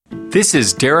This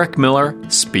is Derek Miller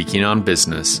speaking on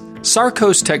business.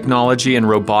 Sarcos Technology and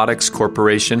Robotics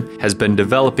Corporation has been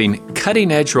developing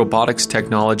cutting-edge robotics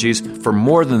technologies for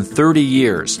more than 30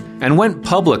 years and went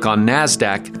public on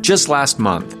Nasdaq just last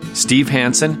month. Steve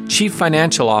HANSEN, Chief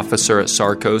Financial Officer at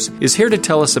Sarcos, is here to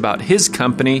tell us about his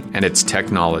company and its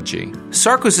technology.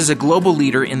 Sarcos is a global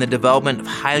leader in the development of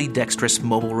highly dexterous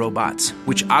mobile robots,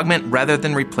 which augment rather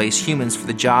than replace humans for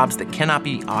the jobs that cannot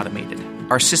be automated.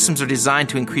 Our systems are designed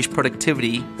to increase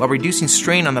productivity while reducing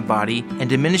strain on the body and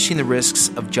diminishing the risks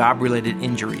of job-related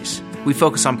injuries. We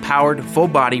focus on powered,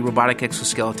 full-body robotic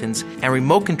exoskeletons and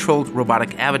remote-controlled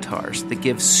robotic avatars that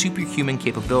give superhuman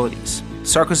capabilities.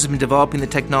 Sarcos has been developing the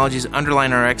technologies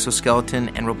underlying our exoskeleton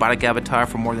and robotic avatar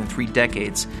for more than 3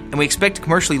 decades, and we expect to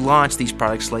commercially launch these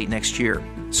products late next year.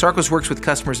 Sarcos works with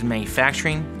customers in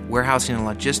manufacturing, warehousing and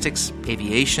logistics,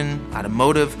 aviation,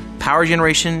 automotive, power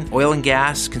generation, oil and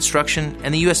gas, construction,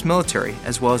 and the U.S. military,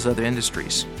 as well as other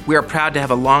industries. We are proud to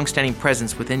have a long-standing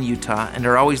presence within Utah and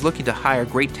are always looking to hire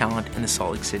great talent in the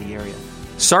Salt Lake City area.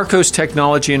 Sarcos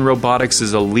Technology and Robotics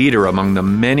is a leader among the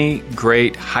many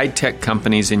great high-tech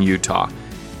companies in Utah.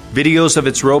 Videos of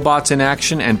its robots in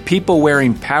action and people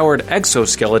wearing powered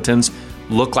exoskeletons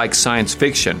look like science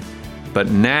fiction, but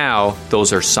now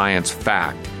those are science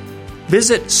fact.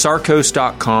 Visit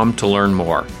sarcos.com to learn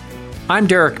more. I'm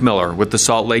Derek Miller with the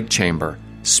Salt Lake Chamber,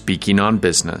 speaking on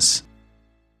business.